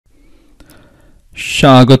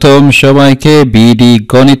স্বাগতম সবাইকে বিডি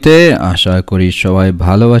গণিতে। আশা করি সবাই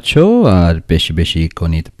ভালো আছো আর বেশি বেশি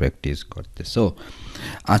গণিত প্র্যাকটিস করতেছো।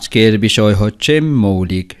 আজকের বিষয় হচ্ছে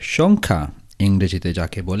মৌলিক সংখ্যা, ইংরেজিতে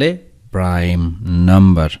যাকে বলে প্রাইম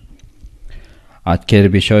নাম্বার। আজকের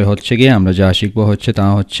বিষয় হচ্ছে গিয়ে আমরা যা শিখব হচ্ছে তা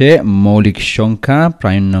হচ্ছে মৌলিক সংখ্যা,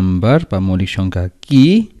 প্রাইম নাম্বার বা মৌলিক সংখ্যা কি,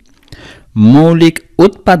 মৌলিক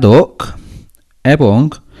উৎপাদক এবং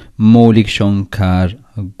মৌলিক সংখ্যার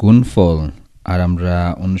গুণফল। আর আমরা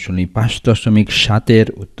অনুশীলনী 5.7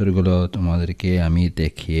 উত্তরগুলো তোমাদেরকে আমি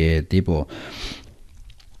দেখিয়ে দেব।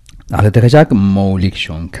 তাহলে দেখা যাক মৌলিক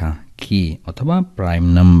সংখ্যা কি অথবা প্রাইম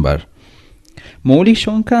নাম্বার। মৌলিক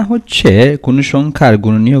সংখ্যা হচ্ছে কোনো সংখ্যার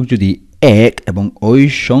গুণনীয়ক যদি 1 এবং ওই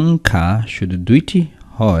সংখ্যা শুধু 2টি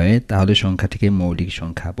হয় তাহলে সংখ্যাটিকে মৌলিক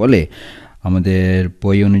সংখ্যা বলে। আমাদের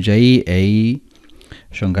বই অনুযায়ী এই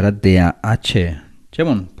সংখ্যাটা দেয়া আছে।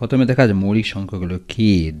 যেমন প্রথমে দেখা যায় মৌলিক সংখ্যাগুলো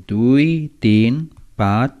কি, 2, 3,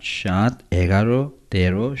 5, 7, 11,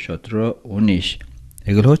 13, 17, 19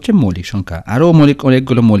 এগুলো হচ্ছে মৌলিক সংখ্যা। আরও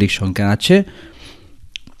অনেকগুলো মৌলিক সংখ্যা আছে।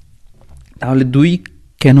 তাহলে 2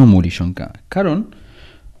 কেন মৌলিক সংখ্যা? কারণ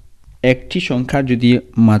একটি সংখ্যার যদি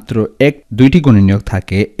মাত্র 2টি গুণনীয়ক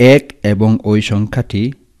থাকে 1 এবং ওই সংখ্যাটি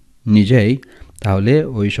নিজেই, তাহলে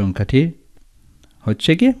ওই সংখ্যাটি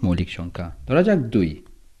হচ্ছে কি মৌলিক সংখ্যা। ধরা যাক 2,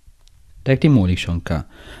 এটা একটি মৌলিক সংখ্যা।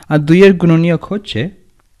 আর 2 এর গুণনীয়ক হচ্ছে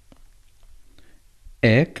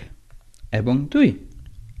 1 এবং 2।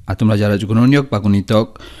 আর তোমরা যারা গুণনীয়ক বা গুণিতক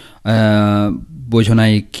বোঝো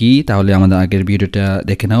নাই কি, তাহলে আমাদের আগের ভিডিওটা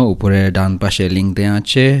দেখে নাও, উপরে ডান পাশে লিঙ্ক দেওয়া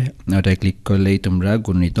আছে, ওটা ক্লিক করলেই তোমরা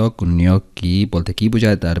গুণনীয়ক কি বলতে কি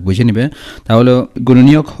বোঝায় তার বুঝে নেবে। তাহলে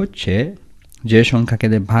গুণনীয়ক হচ্ছে যে সংখ্যাকে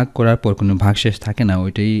ভাগ করার পর কোনো ভাগশেষ থাকে না,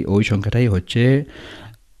 ওই সংখ্যাটাই হচ্ছে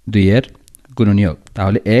 2 এর গুণনীয়ক।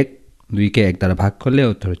 তাহলে 2কে 1 দ্বারা ভাগ করলে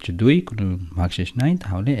উত্তর হচ্ছে 2, কোনো ভাগশেষ নাই,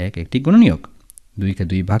 তাহলে 1 একটি গুণনীয়ক। 2কে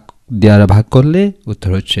 2 দ্বারা ভাগ করলে উত্তর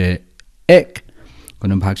হচ্ছে 1,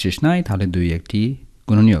 কোনো ভাগশেষ নাই, তাহলে 2 একটি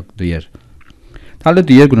গুণনীয়ক 2 এর। তাহলে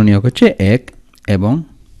 2 এর গুণনীয়ক হচ্ছে 1 এবং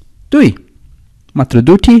 2, মাত্র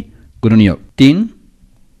 2টি গুণনীয়ক। 3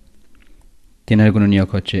 এর গুণনীয়ক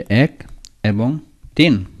হচ্ছে 1 এবং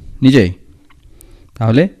 3 নিজেই।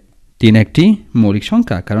 তাহলে 3 একটি মৌলিক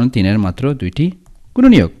সংখ্যা, কারণ 3 এর মাত্র 2টি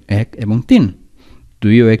গুণনীয়ক 1 এবং 3।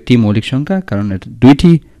 2ও একটি মৌলিক সংখ্যা, কারণ এর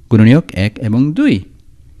 2টি গুণনীয়ক 1 এবং 2।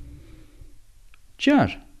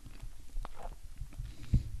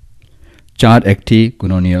 4 একটি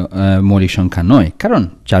গুণনীয়ক মৌলিক সংখ্যা নয়, কারণ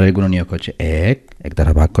 4 এর গুণনীয়ক হচ্ছে 1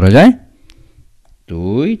 দ্বারা ভাগ করা যায়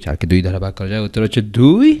 2, 4কে 2 দ্বারা ভাগ করা যায়, উত্তর হচ্ছে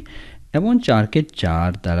 2, এবং 4কে 4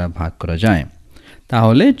 দ্বারা ভাগ করা যায়।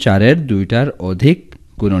 তাহলে 4 এর 2টার অধিক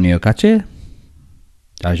গুণনীয়ক আছে,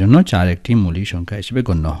 তার জন্য 4 একটি মৌলিক সংখ্যা হিসেবে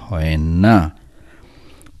গণ্য হয় না।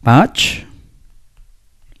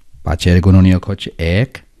 5 এর গুণনীয়ক হচ্ছে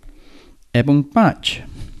 1 এবং 5,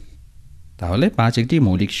 তাহলে 5 একটি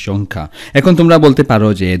মৌলিক সংখ্যা। এখন তোমরা বলতে পারো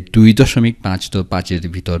যে 2.5 তো 5 এর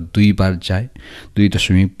ভিতর 2 বার যায়,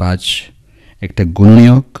 2.5 একটা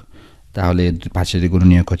গুণনীয়ক, তাহলে 5 এর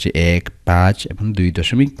গুণনীয়ক হচ্ছে 1, 5 এবং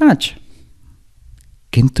 2.5।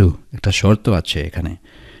 কিন্তু একটা শর্ত আছে এখানে,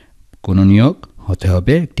 গুণনীয়ক হতে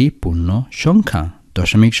হবে একটি পূর্ণ সংখ্যা,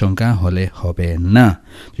 দশমিক সংখ্যা হলে হবে না।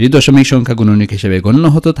 যদি দশমিক সংখ্যা গুণনীয়ক হিসেবে গণ্য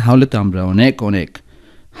হতো তাহলে তো আমরা অনেক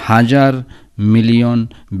হাজার, মিলিয়ন,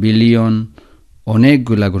 বিলিয়ন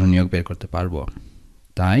অনেকগুলা গুণনীয়ক বের করতে পারবো।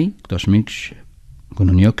 তাই দশমিক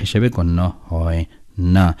গুণনীয়ক হিসেবে গণ্য হয়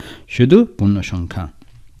না, শুধু পূর্ণ সংখ্যা।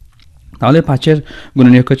 তাহলে 5 এর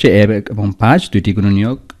গুণনীয়ক হচ্ছে 1 এবং 5, 2টি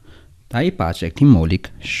গুণনীয়ক, তাই 5 একটি মৌলিক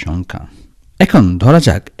সংখ্যা। এখন ধরা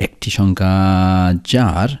যাক একটি সংখ্যা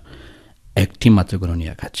যার একটি মাত্র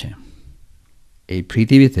গুণনীয়ক আছে। এই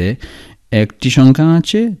পৃথিবীতে একটি সংখ্যা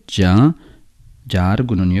আছে যার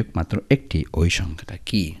গুণনীয়ক মাত্র একটি, ওই সংখ্যাটা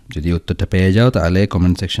কি? যদি উত্তরটা পেয়ে যাও তাহলে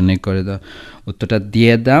কমেন্ট সেকশনে করে দাও, উত্তরটা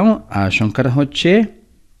দিয়ে দাও। আর সংখ্যাটা হচ্ছে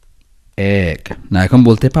 1 না। এখন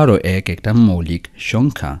বলতে পারো 1 একটা মৌলিক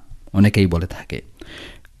সংখ্যা, অনেকেই বলে থাকে,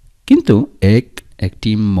 কিন্তু 1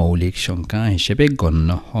 একটি মৌলিক সংখ্যা হিসেবে গণ্য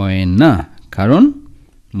হয় না, কারণ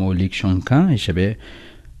মৌলিক সংখ্যা হিসেবে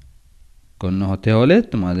গণ্য হতে হলে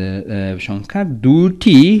তোমাদের সংখ্যা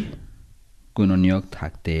 2টি গুণনীয়ক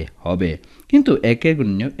থাকতে হবে। কিন্তু 1 এর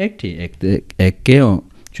গুণনীয়ক একটি, 1কে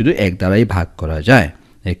শুধু 1 দ্বারাই ভাগ করা যায়।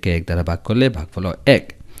 1কে 1 দ্বারা ভাগ করলে ভাগফল 1,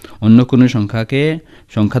 অন্য কোনো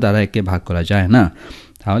সংখ্যা দ্বারা 1কে ভাগ করা যায় না,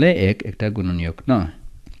 তাহলে 1 একটা গুণনীয়ক নয়।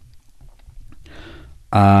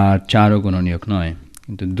 আর 4ও গুণনীয়ক নয়,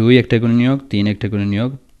 কিন্তু 2 একটা গুণনীয়ক, 3 একটা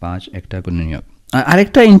গুণনীয়ক, 5 একটা গুণনীয়ক।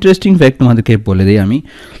 আরেকটা ইন্টারেস্টিং ফ্যাক্ট তোমাদেরকে বলে দিই আমি,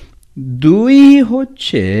 2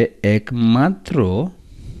 হচ্ছে একমাত্র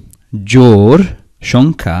জোড়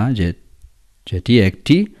সংখ্যা যেটি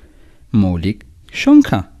একটি মৌলিক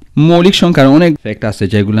সংখ্যা। মৌলিক সংখ্যার অনেক ফ্যাক্ট আছে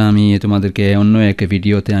যেগুলো আমি তোমাদেরকে অন্য এক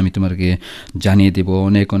ভিডিওতে আমি তোমাদেরকে জানিয়ে দেব।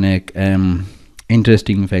 অনেক অনেক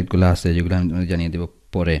ইন্টারেস্টিং ফ্যাক্টগুলো আছে যেগুলো আমি তোমাকে জানিয়ে দেব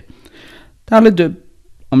পরে। তাহলে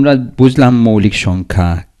আমরা বুঝলাম মৌলিক সংখ্যা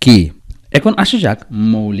কি। এখন আসা যাক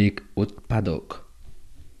মৌলিক উৎপাদক।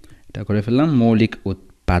 এটা করে ফেললাম মৌলিক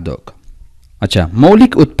উৎপাদক। আচ্ছা,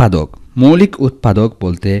 মৌলিক উৎপাদক। মৌলিক উৎপাদক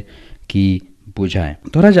বলতে কি বোঝায়?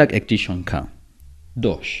 ধরা যাক একটি সংখ্যা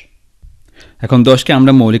 10। এখন 10কে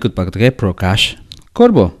আমরা মৌলিক উৎপাদকে প্রকাশ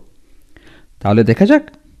করব। তাহলে দেখা যাক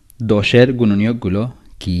 10-এর গুণনীয়কগুলো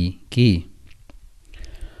কি কি।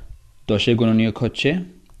 10-এর গুণনীয়ক হচ্ছে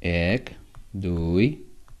 1, 2,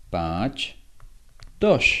 5,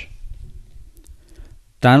 10।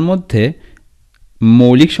 তার মধ্যে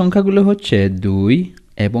মৌলিক সংখ্যাগুলো হচ্ছে 2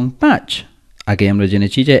 এবং 5। আগে আমরা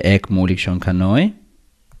জেনেছি যে 1 মৌলিক সংখ্যা নয়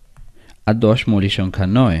আর 10 মৌলিক সংখ্যা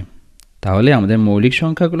নয়। তাহলে আমাদের মৌলিক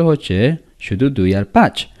সংখ্যাগুলো হচ্ছে শুধু 2 আর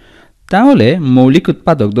 5। তাহলে মৌলিক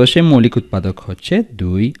উৎপাদক 10-এর মৌলিক উৎপাদক হচ্ছে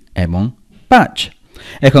 2 এবং 5।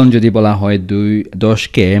 এখন যদি বলা হয়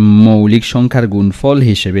 10কে মৌলিক সংখ্যার গুণফল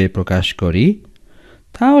হিসেবে প্রকাশ করি,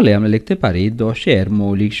 তাহলে আমরা লিখতে পারি 10-এর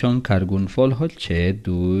মৌলিক সংখ্যার গুণফল হচ্ছে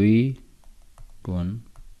 2 গুণ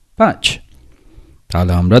 5।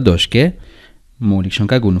 তাহলে আমরা 10কে মৌলিক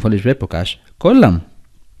সংখ্যার গুণফল হিসেবে প্রকাশ করলাম।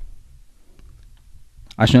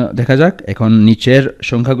 আসলে দেখা যাক এখন নিচের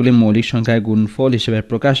সংখ্যাগুলি মৌলিক সংখ্যার গুণফল হিসেবে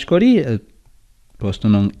প্রকাশ করি। প্রশ্ন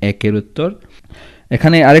নং 1-এর উত্তর।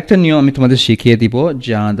 এখানে আরেকটা নিয়ম আমি তোমাদের শিখিয়ে দিব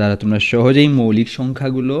যা দ্বারা তোমরা সহজেই মৌলিক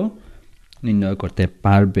সংখ্যাগুলো নির্ণয় করতে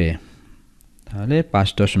পারবে। তাহলে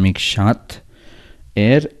 5.7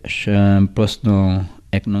 এর প্রশ্ন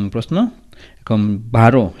 1 নং প্রশ্ন। এখন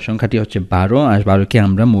 12 সংখ্যাটি হচ্ছে 12 আর 12কে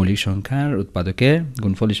আমরা মৌলিক সংখ্যার উৎপাদকে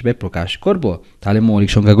গুণফল হিসেবে প্রকাশ করব। তাহলে মৌলিক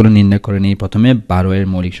সংখ্যাগুলো নির্ণয় করে নিই প্রথমে 12-এর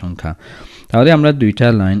মৌলিক সংখ্যা। তাহলে আমরা দুইটা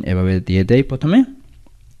লাইন এভাবে দিয়ে দেই। প্রথমে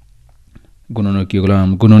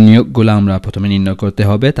গুণনীয়কগুলো আমরা প্রথমে নির্ণয় করতে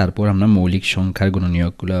হবে, তারপর আমরা মৌলিক সংখ্যার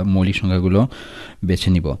মৌলিক সংখ্যাগুলো বেছে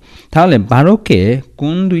নিব। তাহলে 12কে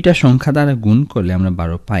কোন দুইটা সংখ্যা দ্বারা গুণ করলে আমরা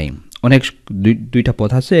 12 পাই? অনেক দুইটা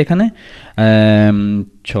পথ আছে এখানে।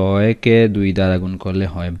 6কে 2 দ্বারা গুণ করলে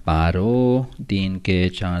হয় 12, 3কে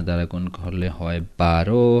 4 দ্বারা গুণ করলে হয়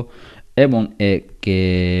 12 এবং 1কে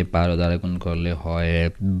 12 দ্বারা গুণ করলে হয়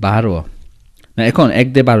 12। এখন 1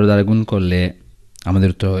 দিয়ে 12 দ্বারা গুণ করলে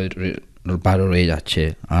আমাদের তো 12 রয়ে যাচ্ছে,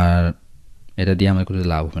 আর এটা দিয়ে আমার কোনো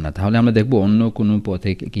লাভ হবে না। তাহলে আমরা দেখব অন্য কোনো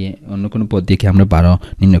পথ দিয়ে আমরা 12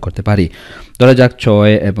 নির্ণয় করতে পারি। ধরা যাক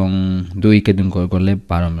 6 এবং 2কে গুণ করলে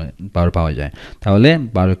 12 পাওয়া যায়। তাহলে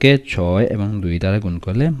 12কে 6 এবং 2 দ্বারা গুণ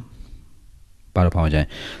করলে 12 পাওয়া যায়।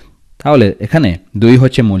 তাহলে এখানে 2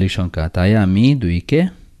 হচ্ছে মৌলিক সংখ্যা, তাই আমি 2কে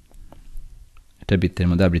এটা বৃত্তের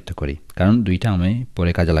মধ্যে আবৃত্ত করি, কারণ 2টা আমি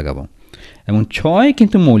পরে কাজে লাগাবো। এবং 6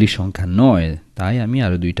 কিন্তু মৌলিক সংখ্যা নয়, তাই আমি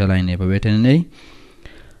আরও 2টা লাইন এভাবে টেনে নেই।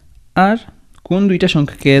 আর কোন দুইটা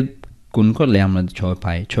সংখ্যাকে গুণ করলে আমরা 6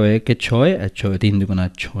 পাই? 6কে 6 আর 3 দুগুণা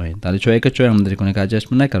 6। তাহলে 6কে 6 আমাদের কোনো কাজে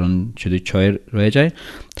আসবে না, কারণ শুধু 6 রয়ে যায়।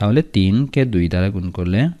 তাহলে 3কে 2 দ্বারা গুণ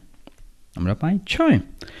করলে আমরা পাই 6।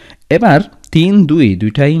 এবার 3, 2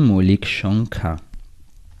 দুইটাই মৌলিক সংখ্যা।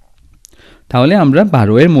 তাহলে আমরা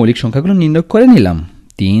 12-এর মৌলিক সংখ্যাগুলো নির্ণয় করে নিলাম।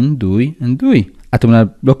 3, 2, 2। আর তোমরা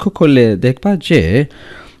লক্ষ্য করলে দেখবা যে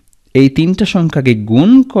এই 3টা সংখ্যাকে গুণ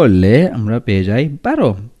করলে আমরা পেয়ে যাই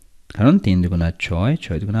 12, কারণ 3 দুগুণা 6,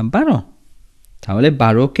 6 দুগুণা 12। তাহলে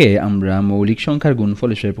 12কে আমরা মৌলিক সংখ্যার গুণফল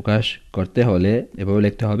হিসেবে প্রকাশ করতে হলে এভাবে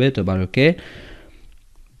লিখতে হবে। তো 12কে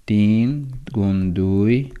 3 গুণ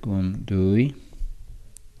 2 গুণ 2,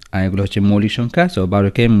 আর এগুলো হচ্ছে মৌলিক সংখ্যা। তো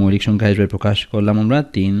 12কে মৌলিক সংখ্যা হিসেবে প্রকাশ করলাম আমরা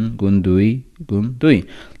 3 গুণ 2 গুণ 2।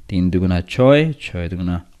 3 দুগুণা 6, 6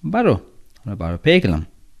 দুগুণা 12। আমরা 12 পেয়ে গেলাম।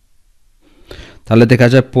 তাহলে দেখা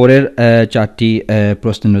যায় পরের 4টি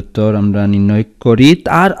প্রশ্নের উত্তর আমরা নির্ণয় করি।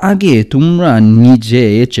 তার আগে তোমরা নিজে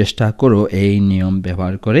চেষ্টা করো এই নিয়ম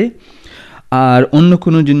ব্যবহার করে। আর অন্য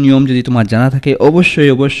কোনো নিয়ম যদি তোমার জানা থাকে অবশ্যই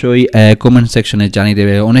কমেন্ট সেকশনে জানিয়ে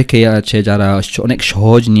দেবে। অনেকেই আছে যারা অনেক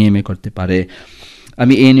সহজ নিয়মে করতে পারে।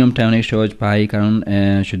 আমি এই নিয়মটা অনেক সহজ পাই, কারণ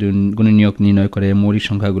শুধু গুণনীয়ক নির্ণয় করে মৌলিক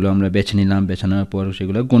সংখ্যাগুলো আমরা বেছে নিলাম, বেছে নেওয়ার পর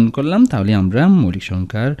সেগুলো গুণ করলাম, তাহলে আমরা মৌলিক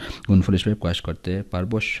সংখ্যার গুণফল হিসেবে প্রকাশ করতে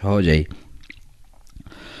পারবো সহজেই।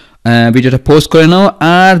 ভিডিওটা পোস্ট করে নাও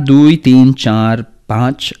আর 2, 3, 4,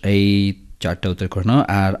 5 এই 4টা উত্তর করে নাও,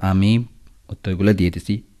 আর আমি উত্তরগুলো দিয়ে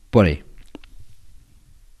দিচ্ছি পরে।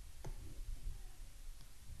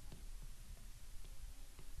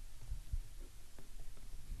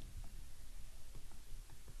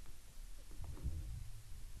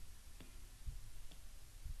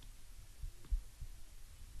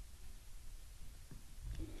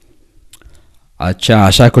 আচ্ছা,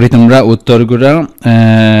 আশা করি তোমরা উত্তরগুলো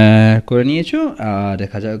করে নিয়েছো। আর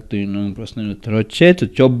দেখা যাক 2 নং প্রশ্নের উত্তর হচ্ছে, তো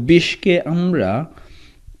 24কে আমরা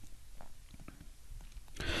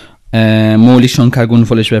মৌলিক সংখ্যার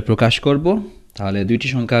গুণফল হিসেবে প্রকাশ করব। তাহলে দুইটি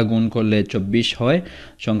সংখ্যা গুণ করলে 24 হয়।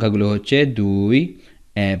 সংখ্যাগুলো হচ্ছে 2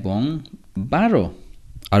 এবং 12।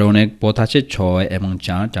 আর অনেক পথ আছে, 6 এবং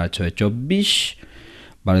 4, 4 6 24,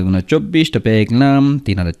 12 গুণ 24, তো পেয়ে গেলাম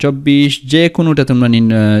 3024। যে কোনোটা তোমরা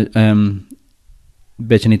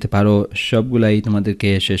বেছে নিতে পারো, সবগুলাই তোমাদেরকে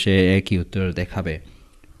শেষে একই উত্তর দেখাবে।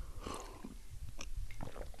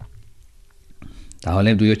 তাহলে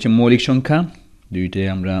 2 হচ্ছে মৌলিক সংখ্যা, 2টে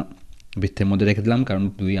আমরা বৃত্তের মধ্যে রেখে দিলাম, কারণ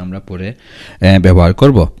 2 আমরা পরে ব্যবহার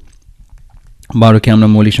করব। 12কে আমরা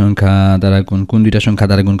মৌলিক সংখ্যা দ্বারা কোন দুইটা সংখ্যা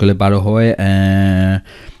দ্বারা গুণ করলে 12 হয়?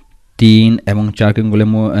 3 এবং 4কে গুণ করলে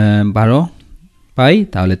 12 পাই।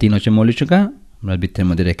 তাহলে 3 হচ্ছে মৌলিক সংখ্যা, আমরা বৃত্তের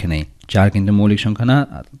মধ্যে রেখে নেই। 4 কিন্তু মৌলিক সংখ্যা না,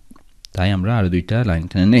 তাই আমরা আরও 2টা লাইন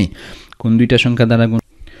টেনে নেই। কোন দুইটা সংখ্যা দ্বারা গুণ?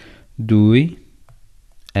 2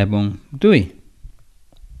 এবং 2।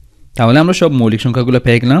 তাহলে আমরা সব মৌলিক সংখ্যাগুলো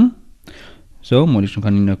পেয়ে গেলাম। সো মৌলিক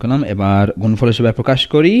সংখ্যা নির্ণয় করলাম। এবার গুণফল হিসেবে প্রকাশ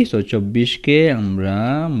করি। সো 24কে আমরা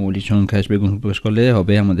মৌলিক সংখ্যা হিসেবে গুণ প্রকাশ করলে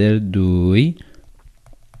হবে আমাদের 2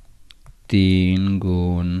 3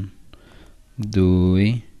 গুণ 2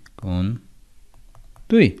 গুণ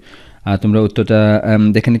 2। আর তোমরা উত্তরটা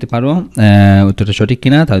দেখে নিতে পারো উত্তরটা সঠিক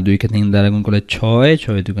কিনা। তাহলে 2কে 3 দ্বারা গুণ করলে 6,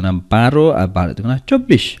 6 2 12, আর 12 2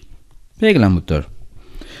 24, পেয়ে গেলাম উত্তর।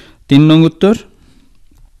 3 নং উত্তর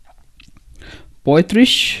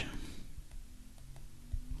 35।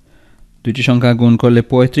 দুইটি সংখ্যা গুণ করলে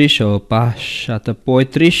 35 ও 5 7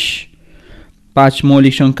 35। 5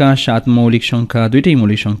 মৌলিক সংখ্যা, 7 মৌলিক সংখ্যা, দুইটাই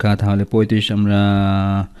মৌলিক সংখ্যা। তাহলে 35 আমরা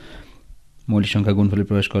মৌলিক সংখ্যা গুণফলে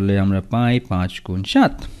প্রকাশ করলে আমরা পাই 5 গুণ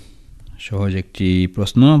 7। সহজ একটি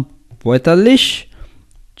প্রশ্ন। 45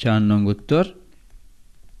 4 নং উত্তর।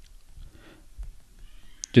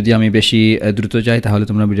 যদি আমি বেশি দ্রুত যাই তাহলে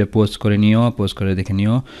তোমরা ভিডিও পোস্ট করে নিও, পোস্ট করে দেখে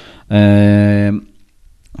নিও।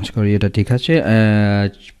 আশা করি এটা ঠিক আছে।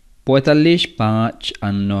 45 5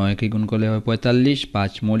 আর 9কে গুণ করলে হবে 45।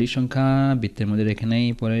 5 মৌলিক সংখ্যা, বৃত্তের মধ্যে রেখে নেই,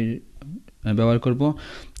 পরে ব্যবহার করব।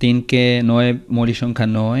 3কে 9 মৌলিক সংখ্যা,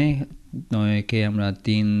 9কে আমরা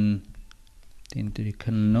 3 3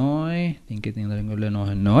 9, 3কে 3 দ্বারা করলে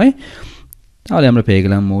 9। তাহলে আমরা পেয়ে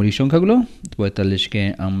গেলাম মৌলিক সংখ্যাগুলো। 45কে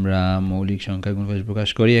আমরা মৌলিক সংখ্যা গুণ প্রকাশ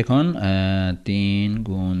করি এখন 3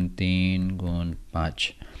 গুণ 3 গুণ 5।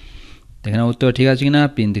 দেখেন উত্তর ঠিক আছে কিনা।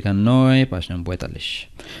 3 3 9, 5 9 45।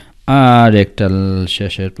 আর একটা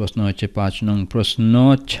শেষের প্রশ্ন হচ্ছে 5 নং প্রশ্ন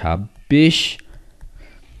 26।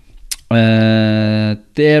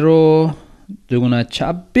 13 দুগুণা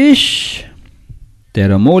 26,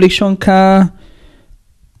 13 মৌলিক সংখ্যা,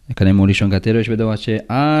 এখানে মৌলিক সংখ্যা 13 হিসেবে দেওয়া আছে।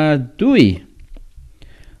 আর 2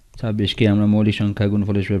 26কে আমরা মৌলিক সংখ্যা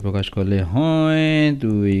গুণফল হিসেবে প্রকাশ করলে হয়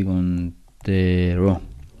 2 গুণ 13।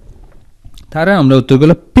 তারা আমরা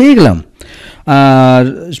উত্তরগুলো পেয়ে গেলাম। আর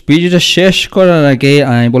ভিডিওটা শেষ করার আগে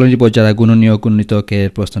আমি বলে দিব, যারা গুণনীয় গুণিতকের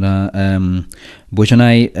প্রশ্নটা বোঝো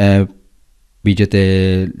নাই, ভিডিওতে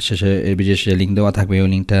শেষে লিঙ্ক দেওয়া থাকবে, ওই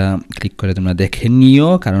লিঙ্কটা ক্লিক করে তোমরা দেখে নিও।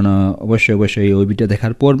 কারণ অবশ্যই ওই ভিডিও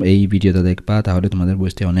দেখার পর এই ভিডিওটা দেখবা, তাহলে তোমাদের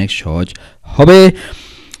বুঝতে অনেক সহজ হবে।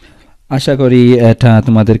 আশা করি এটা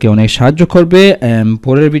তোমাদেরকে অনেক সাহায্য করবে।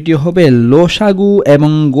 পরের ভিডিও হবে লসাগু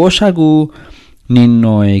এবং গোসাগু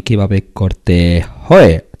নির্ণয় কিভাবে করতে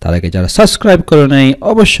হয়। তার আগে যারা সাবস্ক্রাইব করে নাই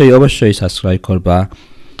অবশ্যই সাবস্ক্রাইব করবা।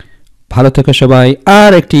 ভালো থেকো সবাই।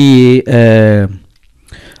 আর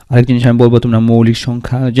আরেক জিনিস আমি বলবো, তোমরা মৌলিক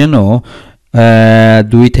সংখ্যা যেন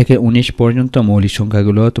 2 থেকে 19 পর্যন্ত মৌলিক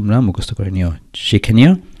সংখ্যাগুলো তোমরা মুখস্থ করে নিও, শিখে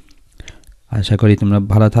নিও। আশা করি তোমরা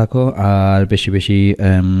ভালো থাকো আর বেশি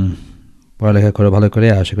পড়ালেখা করো ভালো করে।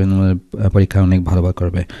 আশা করি তোমাদের পরীক্ষা অনেক ভালো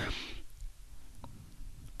করবে।